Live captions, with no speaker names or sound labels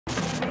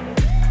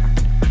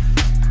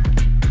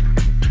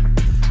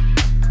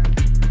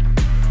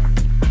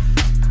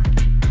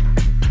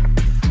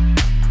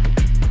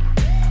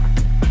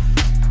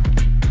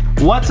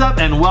What's up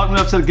and welcome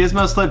to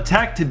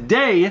GizmoSlipTech.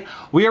 Today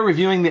we are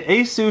reviewing the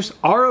Asus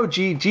ROG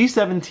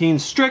G17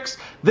 Strix.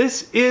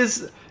 This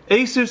is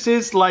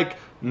Asus's like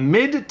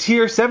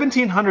mid-tier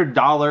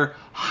 $1,700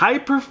 high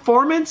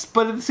performance,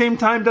 but at the same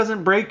time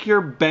doesn't break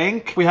your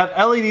bank. We have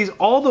LEDs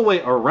all the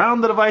way around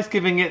the device,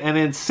 giving it an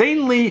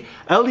insanely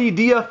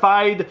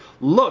LED-ified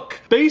look.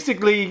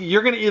 Basically,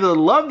 you're gonna either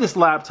love this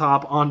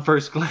laptop on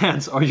first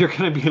glance, or you're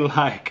gonna be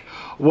like,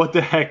 what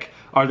the heck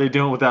are they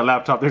doing with that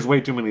laptop? There's way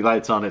too many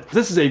lights on it.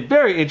 This is a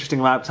very interesting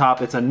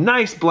laptop. It's a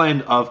nice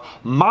blend of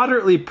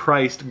moderately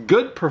priced,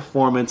 good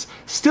performance,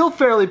 still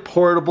fairly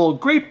portable,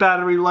 great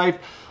battery life.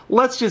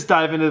 Let's just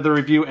dive into the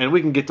review and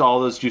we can get to all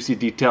those juicy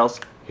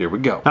details. Here we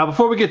go. Now,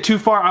 before we get too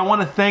far, I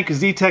want to thank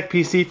ZTech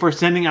PC for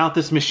sending out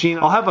this machine.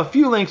 I'll have a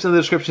few links in the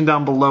description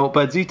down below,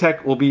 but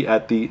ZTech will be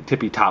at the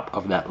tippy top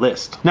of that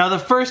list. Now, the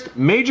first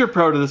major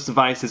pro to this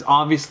device is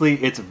obviously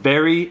its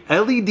very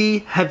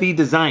LED heavy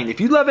design.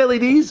 If you love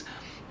LEDs,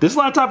 this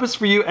laptop is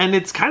for you, and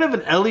it's kind of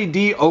an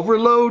LED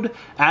overload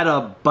at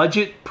a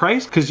budget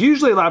price, because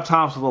usually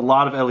laptops with a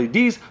lot of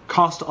LEDs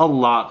cost a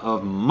lot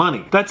of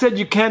money. That said,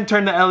 you can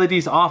turn the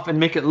LEDs off and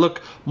make it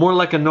look more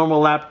like a normal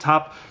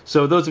laptop.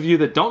 So those of you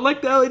that don't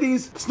like the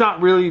LEDs, it's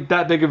not really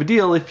that big of a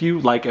deal if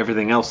you like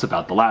everything else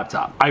about the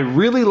laptop. I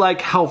really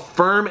like how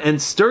firm and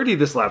sturdy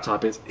this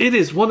laptop is. It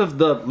is one of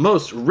the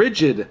most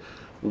rigid,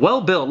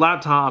 well-built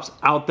laptops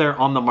out there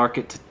on the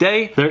market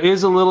today. There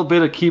is a little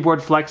bit of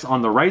keyboard flex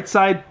on the right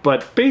side,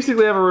 but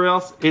basically everywhere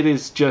else, it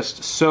is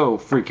just so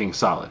freaking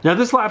solid. Now,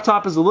 this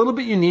laptop is a little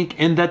bit unique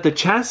in that the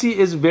chassis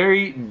is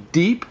very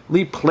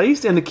deeply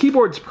placed and the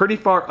keyboard's pretty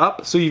far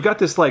up. So you've got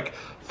this like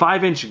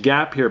 5-inch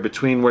gap here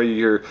between where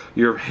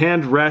your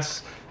hand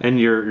rests and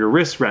your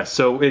wrist rests.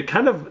 So it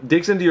kind of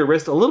digs into your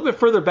wrist a little bit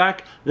further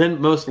back than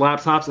most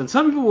laptops, and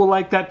some people will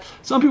like that,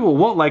 some people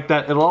won't like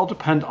that. It'll all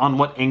depend on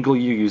what angle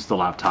you use the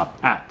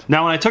laptop at.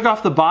 Now, when I took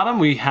off the bottom,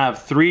 we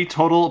have 3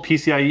 total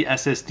PCIe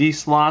SSD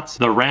slots.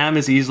 The RAM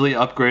is easily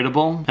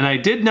upgradable, and I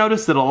did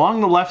notice that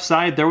along the left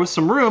side there was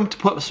some room to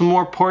put some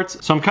more ports,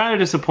 so I'm kind of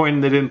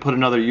disappointed they didn't put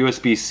another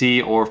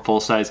USB-C or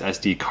full-size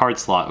SD card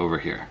slot over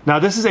here. Now,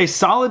 this is a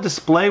solid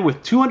display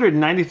with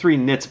 293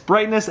 nits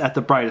brightness at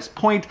the brightest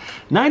point,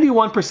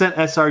 91%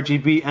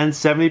 sRGB and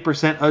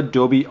 70%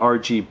 Adobe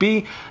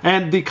RGB,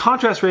 and the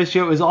contrast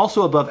ratio is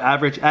also above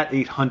average at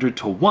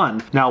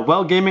 800:1. Now,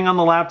 while gaming on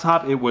the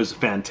laptop, it was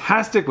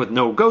fantastic with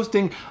no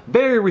ghosting,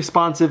 very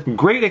responsive,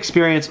 great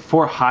experience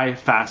for high,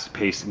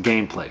 fast-paced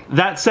gameplay.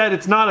 That said,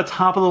 it's not a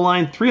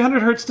top-of-the-line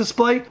 300Hz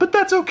display, but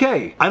that's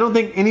okay. I don't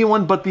think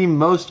anyone but the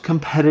most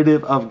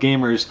competitive of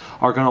gamers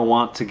are going to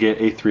want to get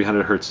a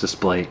 300Hz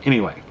display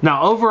anyway.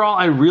 Now, overall,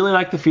 I really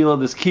like the feel of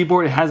this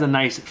keyboard. It has a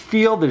nice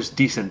feel, there's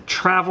decent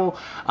travel,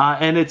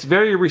 and it's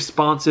very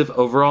responsive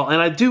overall,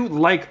 and I do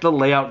like the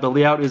layout. The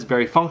layout is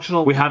very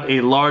functional. We have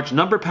a large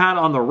number pad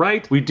on the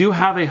right. We do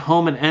have a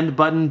home and end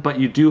button, but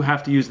you do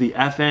have to use the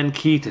FN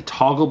key to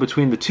toggle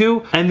between the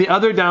two. And the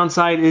other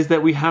downside is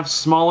that we have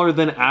smaller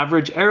than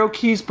average arrow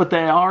keys, but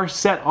they are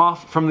set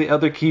off from the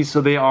other keys,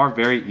 so they are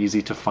very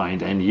easy to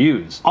find and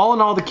use. All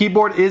in all, the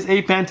keyboard is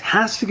a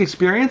fantastic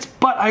experience,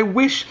 but I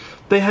wish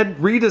they had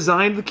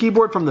redesigned the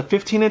keyboard from the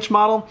 15-inch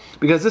model,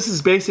 because this is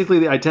basically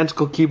the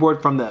identical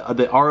keyboard from the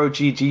ROG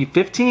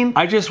G15.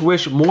 I just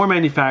wish more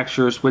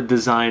manufacturers would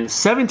design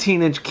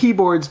 17-inch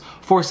keyboards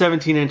for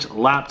 17-inch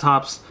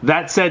laptops.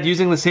 That said,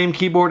 using the same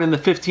keyboard in the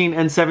 15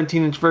 and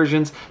 17-inch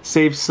versions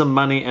saves some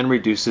money and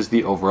reduces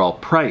the overall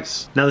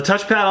price. Now, the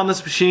touchpad on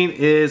this machine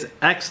is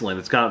excellent.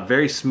 It's got a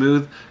very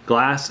smooth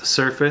glass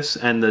surface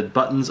and the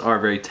buttons are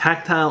very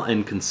tactile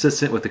and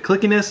consistent with the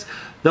clickiness,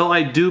 though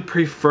I do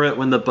prefer it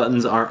when the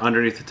buttons are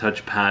underneath the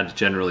touchpad,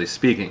 generally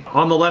speaking.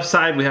 On the left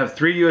side, we have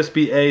 3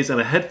 USB-A's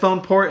and a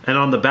headphone port, and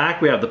on the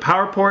back we have the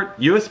power port,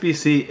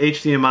 USB-C,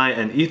 HDMI,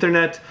 and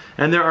Ethernet,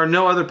 and there are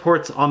no other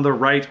ports on the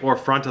right or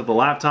front of the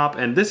laptop,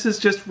 and this is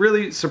just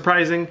really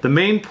surprising. The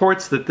main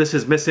ports that this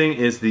is missing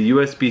is the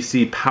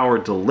USB-C power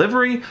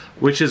delivery,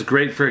 which is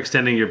great for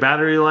extending your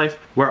battery life.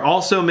 We're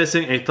also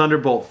missing a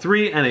Thunderbolt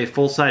 3 and a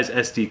full-size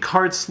SD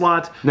card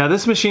slot. Now,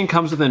 this machine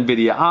comes with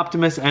NVIDIA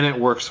Optimus and it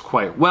works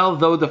quite well,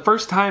 though the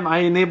first time I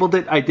enabled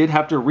it, I did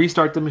have to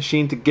restart the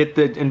machine to get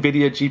the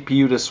NVIDIA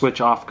GPU to switch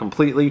off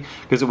completely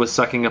because it was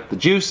sucking up the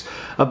juice.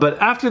 But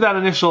after that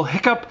initial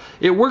hiccup,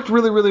 it worked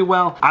really, really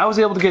well. I was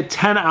able to get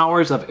 10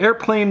 hours of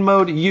airplane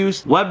mode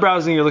use. Web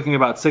browsing, you're looking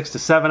about 6 to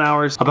 7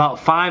 hours, about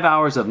 5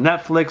 hours of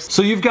Netflix.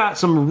 So you've got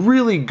some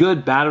really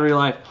good battery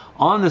life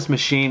on this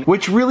machine,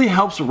 which really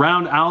helps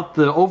round out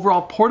the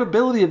overall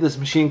portability of this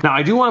machine. Now,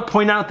 I do want to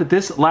point out that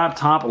this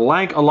laptop,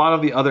 like a lot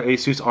of the other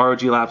Asus ROG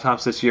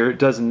laptops this year,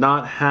 does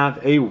not have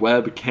a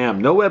webcam.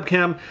 No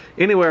webcam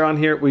anywhere on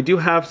here. We do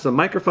have some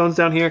microphones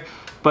down here,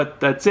 but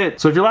that's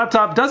it. So if your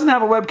laptop doesn't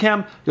have a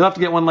webcam, you'll have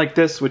to get one like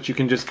this, which you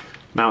can just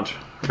mount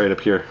right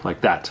up here like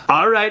that.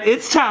 All right,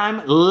 it's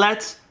time.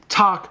 Let's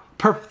talk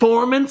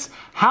performance.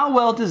 How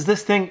well does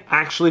this thing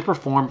actually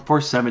perform for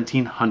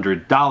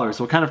 $1,700?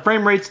 What kind of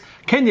frame rates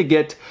can you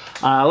get?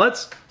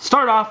 Let's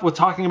start off with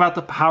talking about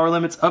the power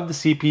limits of the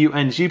CPU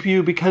and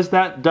GPU, because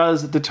that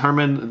does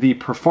determine the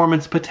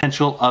performance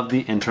potential of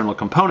the internal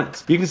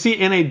components. You can see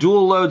in a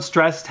dual load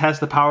stress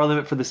test, the power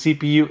limit for the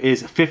CPU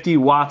is 50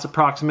 watts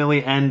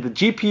approximately, and the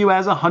GPU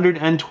has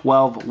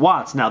 112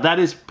 watts. Now that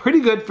is pretty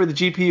good for the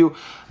GPU,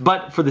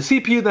 but for the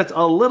CPU, that's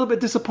a little bit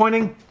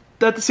disappointing.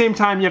 At the same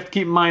time, you have to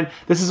keep in mind,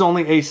 this is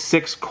only a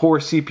 6-core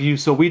CPU,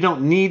 so we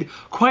don't need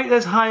quite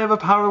as high of a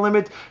power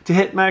limit to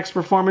hit max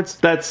performance.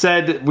 That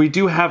said, we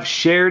do have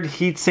shared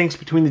heat sinks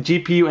between the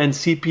GPU and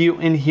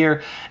CPU in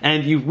here,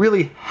 and you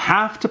really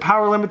have to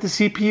power limit the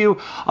CPU,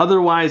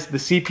 otherwise the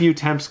CPU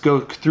temps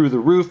go through the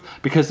roof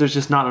because there's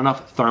just not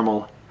enough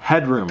thermal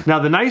headroom. Now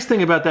the nice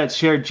thing about that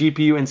shared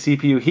GPU and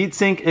CPU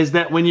heatsink is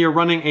that when you're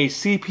running a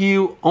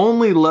CPU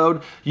only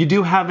load, you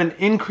do have an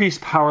increased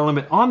power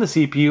limit on the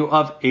CPU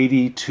of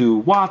 82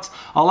 watts,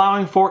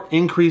 allowing for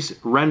increased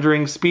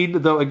rendering speed,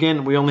 though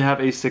again, we only have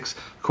a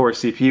 6-core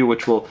CPU,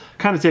 which we'll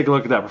kind of take a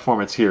look at that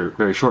performance here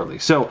very shortly.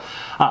 So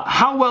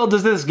how well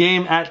does this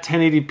game at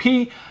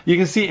 1080p? You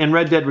can see in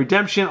Red Dead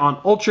Redemption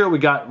on Ultra, we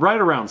got right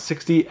around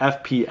 60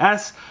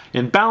 FPS.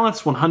 In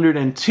balance,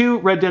 102.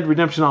 Red Dead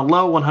Redemption on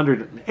low,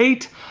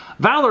 108.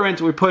 Valorant,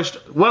 we pushed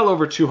well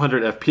over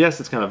 200 FPS.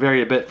 It's going to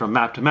vary a bit from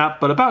map to map,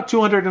 but about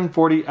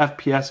 240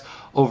 FPS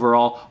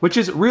overall, which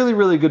is really,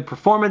 really good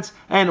performance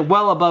and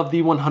well above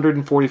the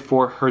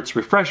 144 Hertz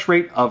refresh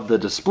rate of the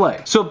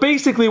display. So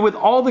basically, with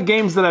all the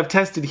games that I've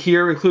tested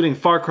here, including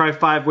Far Cry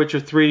 5, Witcher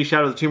 3,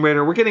 Shadow of the Tomb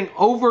Raider, we're getting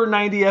over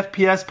 90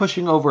 FPS,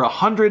 pushing over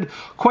 100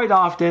 quite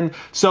often.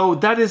 So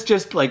that is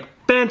just like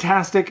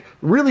fantastic,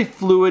 really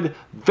fluid,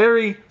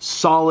 very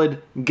solid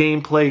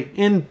gameplay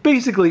in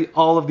basically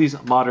all of these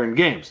modern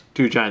games.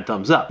 2 giant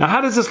thumbs up. Now,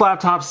 how does this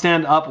laptop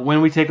stand up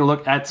when we take a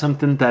look at some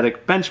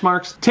synthetic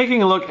benchmarks?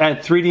 Taking a look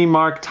at 3D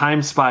Mark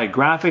Time Spy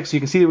graphics, you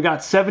can see that we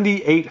got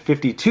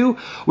 7852,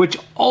 which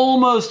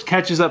almost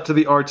catches up to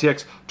the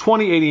RTX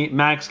 2080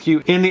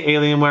 Max-Q in the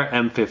Alienware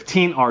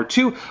M15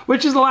 R2,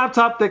 which is a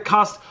laptop that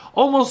cost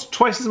almost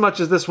twice as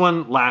much as this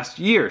one last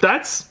year.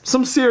 That's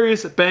some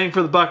serious bang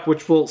for the buck,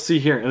 which we'll see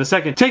here in a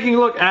second. Taking a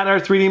look at our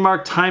 3D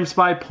Mark Time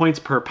Spy points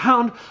per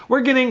pound,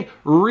 we're getting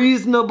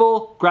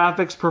reasonable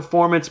graphics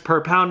performance per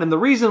pound, and the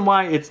reason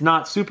why it's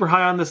not super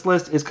high on this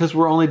list is because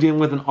we're only dealing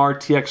with an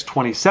RTX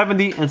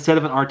 2070 instead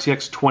of an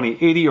RTX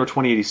 2080 or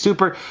 2080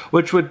 Super,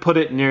 which would put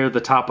it near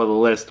the top of the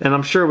list. And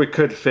I'm sure we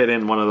could fit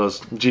in one of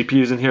those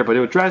GPUs in here, but it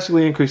would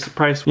drastically increase the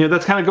price. You know,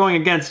 that's kind of going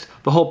against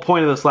the whole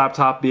point of this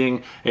laptop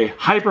being a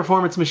high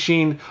performance machine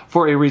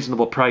for a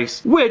reasonable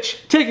price,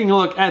 which, taking a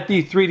look at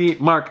the 3D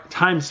Mark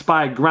Time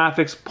Spy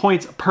graphics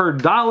points per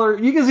dollar,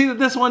 you can see that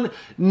this one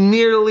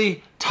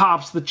nearly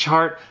tops the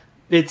chart.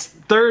 It's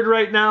third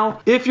right now.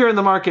 If you're in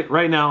the market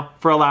right now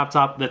for a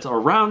laptop that's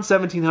around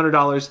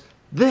 $1,700,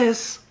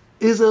 this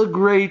is a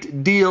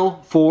great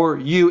deal for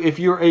you if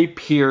you're a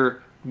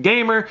pure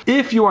gamer.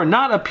 If you are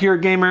not a pure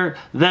gamer,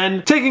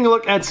 then taking a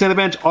look at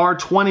Cinebench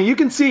R20, you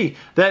can see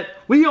that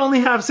we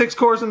only have 6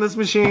 cores in this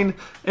machine,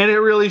 and it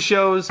really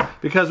shows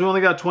because we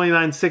only got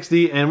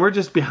 2960, and we're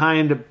just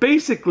behind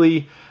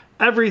basically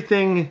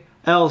everything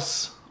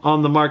else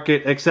on the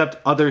market except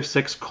other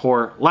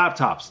 6-core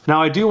laptops.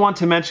 Now, I do want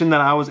to mention that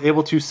I was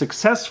able to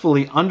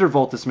successfully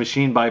undervolt this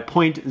machine by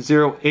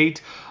 0.08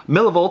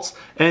 millivolts,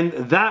 and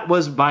that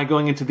was by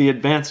going into the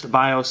advanced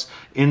BIOS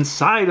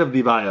inside of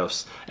the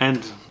BIOS.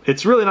 And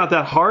it's really not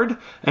that hard,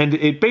 and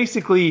it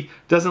basically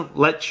doesn't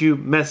let you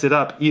mess it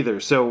up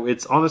either. So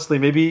it's honestly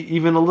maybe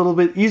even a little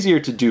bit easier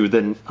to do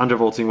than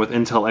undervolting with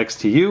Intel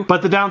XTU.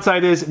 But the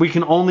downside is we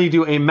can only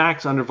do a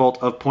max undervolt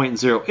of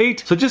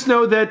 0.08. So just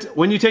know that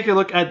when you take a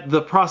look at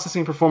the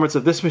processing performance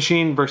of this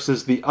machine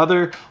versus the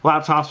other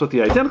laptops with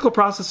the identical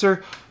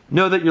processor,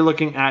 know that you're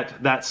looking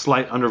at that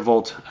slight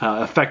undervolt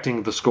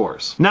affecting the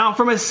scores. Now,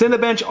 from a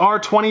Cinebench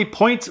R20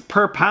 points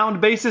per pound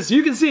basis,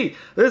 you can see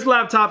this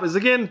laptop is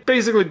again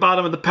basically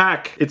bottom of the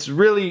pack. It's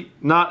really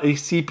not a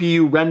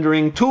CPU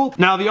rendering tool.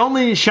 Now, the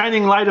only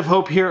shining light of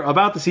hope here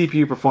about the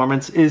CPU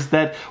performance is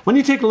that when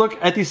you take a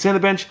look at the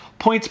Cinebench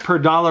points per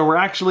dollar, we're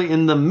actually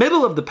in the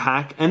middle of the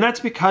pack, and that's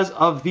because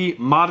of the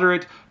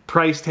moderate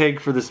price tag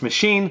for this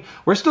machine.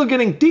 We're still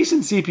getting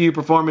decent CPU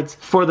performance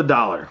for the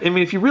dollar. I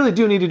mean, if you really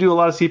do need to do a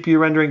lot of CPU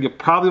rendering, you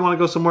probably want to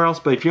go somewhere else,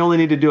 but if you only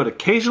need to do it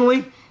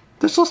occasionally,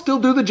 this will still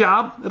do the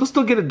job. It'll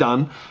still get it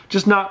done,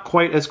 just not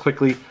quite as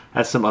quickly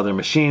as some other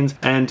machines.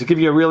 And to give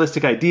you a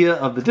realistic idea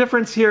of the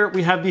difference here,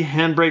 we have the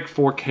Handbrake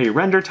 4K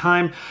render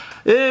time.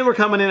 And we're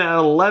coming in at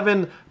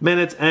 11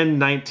 minutes and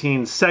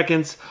 19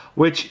 seconds,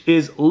 which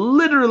is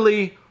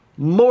literally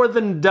more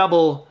than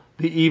double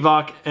the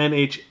Evoc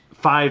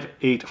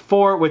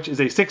NH584, which is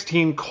a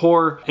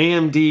 16-core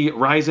AMD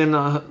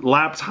Ryzen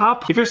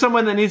laptop. If you're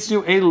someone that needs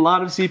to do a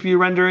lot of CPU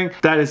rendering,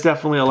 that is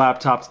definitely a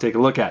laptop to take a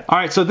look at. All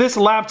right, so this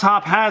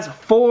laptop has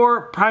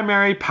 4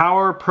 primary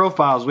power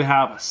profiles. We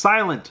have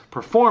silent,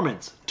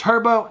 performance,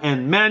 turbo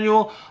and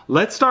manual.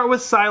 Let's start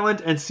with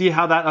silent and see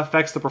how that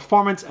affects the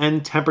performance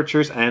and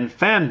temperatures and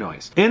fan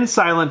noise. In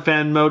silent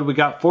fan mode, we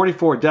got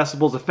 44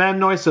 decibels of fan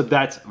noise, so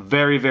that's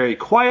very, very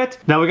quiet.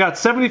 Now we got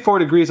 74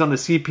 degrees on the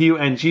CPU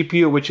and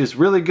GPU, which is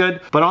really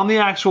good, but on the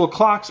actual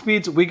clock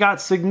speeds, we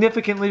got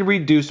significantly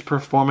reduced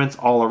performance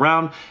all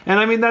around. And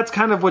I mean, that's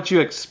kind of what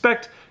you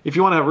expect. If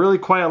you want to have a really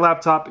quiet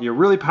laptop, you're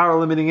really power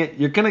limiting it,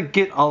 you're gonna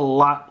get a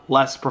lot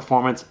less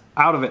performance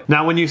out of it.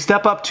 Now, when you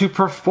step up to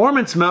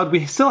performance mode,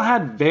 we still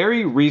had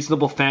very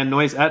reasonable fan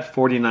noise at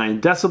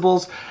 49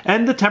 decibels,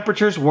 and the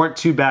temperatures weren't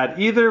too bad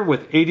either,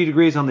 with 80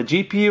 degrees on the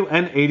GPU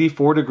and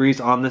 84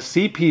 degrees on the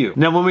CPU.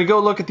 Now, when we go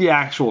look at the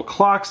actual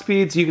clock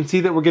speeds, you can see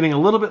that we're getting a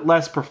little bit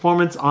less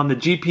performance on the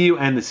GPU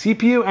and the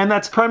CPU, and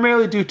that's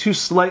primarily due to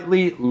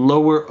slightly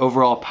lower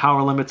overall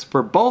power limits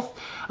for both.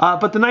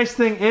 But the nice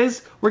thing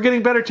is we're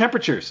getting better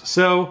temperatures,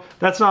 so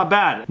that's not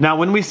bad. Now,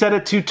 when we set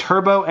it to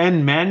turbo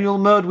and manual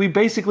mode, we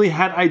basically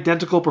had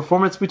identical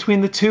performance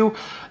between the two.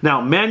 Now,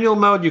 manual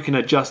mode, you can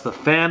adjust the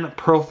fan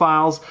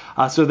profiles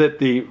so that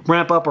they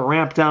ramp up or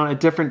ramp down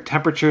at different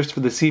temperatures for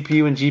the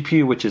CPU and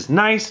GPU, which is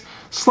nice.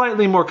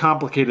 Slightly more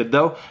complicated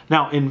though.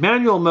 Now, in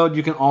manual mode,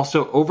 you can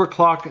also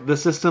overclock the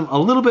system a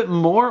little bit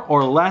more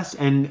or less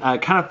and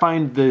kind of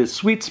find the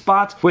sweet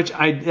spot, which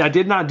I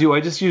did not do. I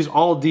just used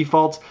all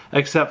defaults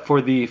except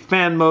for the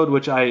fan mode,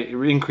 which I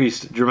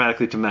increased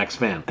dramatically to max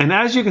fan. And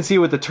as you can see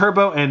with the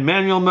turbo and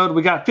manual mode,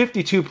 we got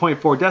 52.4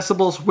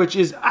 decibels, which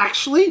is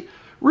actually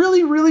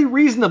really, really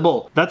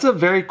reasonable. That's a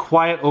very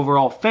quiet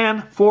overall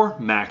fan for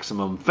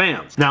maximum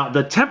fans. Now,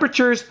 the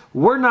temperatures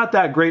were not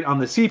that great on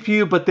the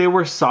CPU, but they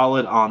were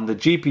solid on the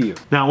GPU.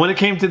 Now, when it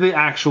came to the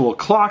actual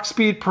clock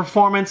speed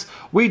performance,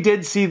 we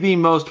did see the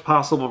most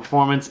possible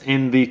performance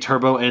in the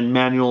turbo and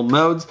manual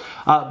modes,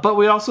 but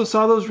we also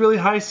saw those really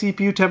high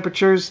CPU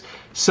temperatures.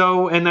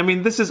 So, and I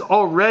mean, this is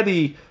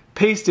already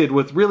pasted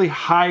with really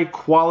high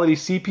quality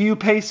CPU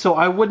paste, so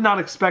I would not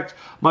expect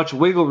much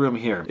wiggle room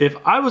here. If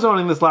I was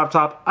owning this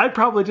laptop, I'd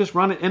probably just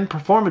run it in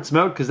performance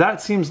mode because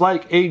that seems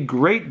like a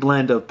great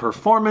blend of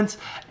performance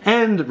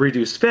and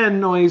reduced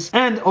fan noise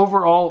and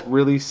overall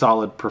really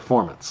solid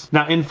performance.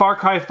 Now, in Far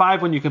Cry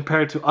 5, when you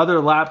compare it to other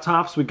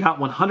laptops, we got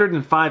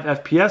 105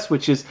 FPS,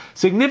 which is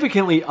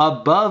significantly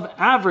above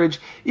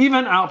average,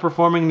 even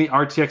outperforming the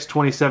RTX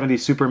 2070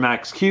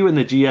 Supermax Q and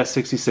the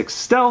GS66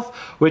 Stealth,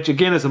 which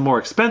again is a more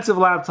expensive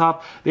laptop.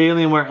 The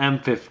Alienware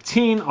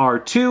M15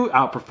 R2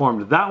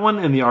 outperformed that one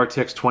in the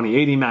RTX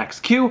 2080 Max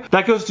Q.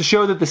 That goes to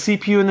show that the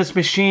CPU in this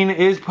machine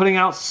is putting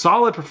out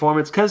solid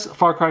performance because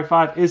Far Cry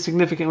 5 is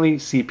significantly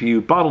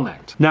CPU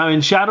bottlenecked. Now,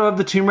 in Shadow of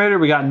the Tomb Raider,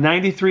 we got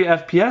 93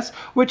 FPS,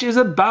 which is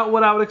about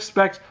what I would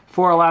expect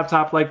for a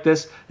laptop like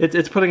this.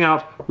 It's putting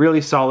out really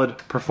solid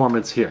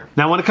performance here.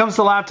 Now, when it comes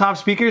to laptop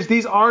speakers,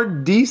 these are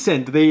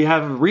decent. They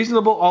have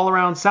reasonable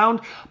all-around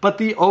sound, but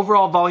the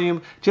overall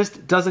volume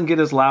just doesn't get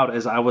as loud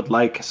as I would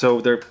like.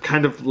 So they're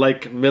kind of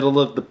like middle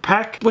of the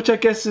pack, which I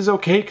guess is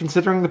okay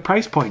considering the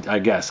price point, I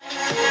guess.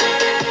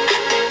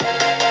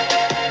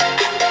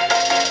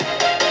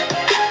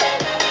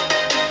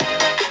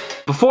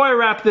 Before I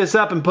wrap this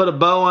up and put a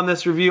bow on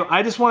this review,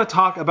 I just want to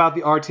talk about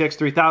the RTX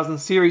 3000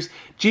 series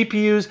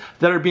GPUs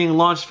that are being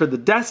launched for the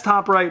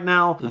desktop right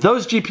now.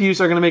 Those GPUs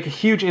are going to make a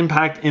huge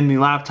impact in the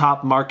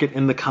laptop market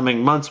in the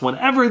coming months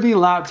whenever the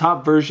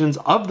laptop versions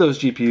of those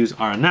GPUs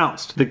are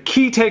announced. The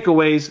key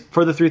takeaways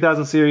for the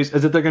 3000 series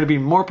is that they're going to be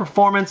more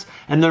performance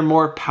and they're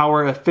more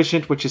power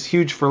efficient, which is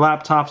huge for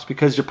laptops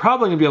because you're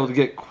probably going to be able to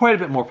get quite a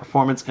bit more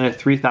performance in a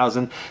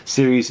 3000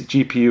 series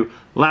GPU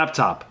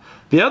laptop.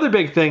 The other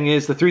big thing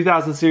is the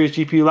 3000 series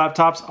GPU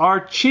laptops are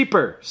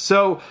cheaper,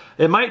 so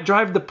it might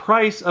drive the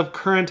price of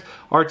current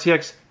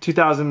RTX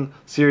 2000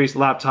 series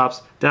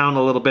laptops down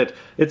a little bit.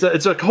 It's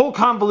a whole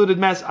convoluted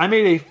mess. I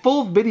made a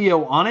full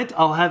video on it.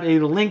 I'll have a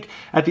link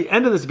at the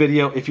end of this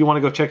video if you want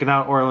to go check it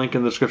out, or a link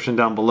in the description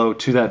down below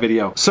to that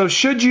video. So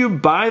should you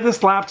buy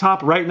this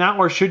laptop right now,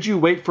 or should you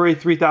wait for a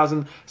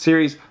 3000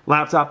 series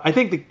laptop? I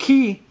think the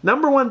key,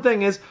 number one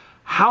thing is,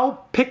 how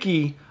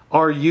picky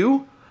are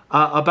you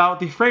about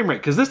the frame rate?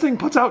 Because this thing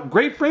puts out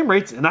great frame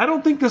rates, and I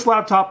don't think this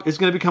laptop is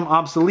going to become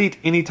obsolete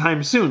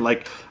anytime soon.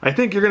 Like, I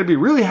think you're going to be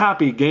really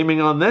happy gaming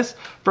on this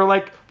for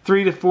like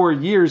 3 to 4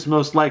 years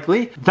most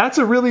likely. That's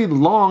a really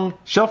long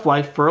shelf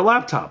life for a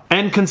laptop.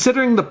 And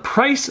considering the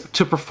price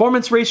to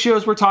performance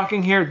ratios we're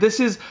talking here, this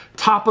is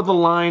top of the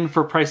line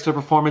for price to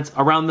performance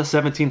around the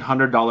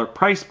 $1,700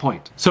 price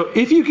point. So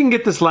if you can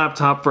get this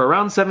laptop for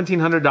around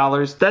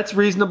 $1,700, that's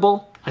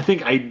reasonable. I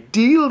think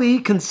ideally,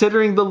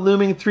 considering the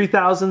looming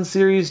 3000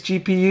 series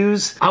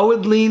GPUs, I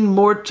would lean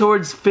more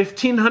towards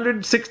 $1,500,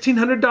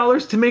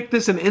 $1,600 to make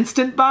this an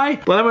instant buy,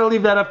 but I'm gonna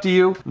leave that up to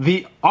you.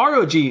 The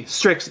ROG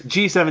Strix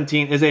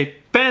G17 is a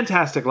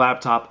fantastic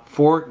laptop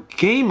for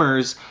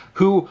gamers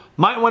who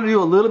might want to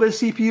do a little bit of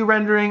CPU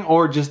rendering,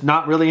 or just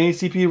not really any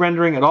CPU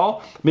rendering at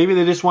all. Maybe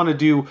they just want to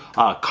do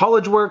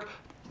college work,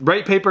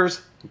 write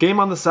papers, game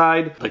on the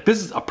side. Like, this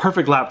is a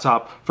perfect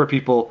laptop for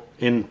people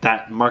in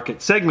that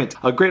market segment.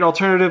 A great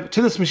alternative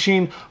to this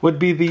machine would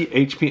be the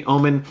HP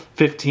Omen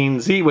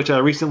 15Z, which I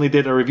recently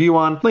did a review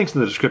on. Links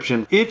in the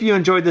description. If you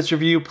enjoyed this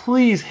review,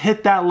 please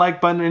hit that like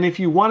button, and if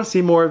you want to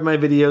see more of my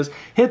videos,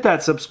 hit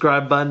that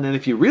subscribe button, and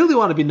if you really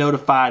want to be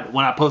notified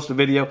when I post a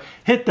video,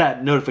 hit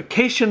that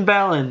notification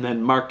bell and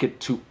then mark it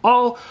to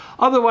all.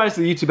 Otherwise,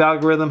 the YouTube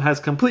algorithm has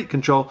complete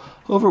control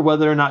over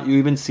whether or not you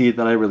even see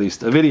that I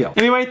released a video.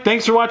 Anyway,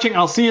 thanks for watching.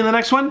 I'll see you in the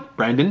next one.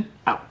 Brandon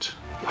out.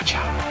 Watch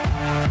out.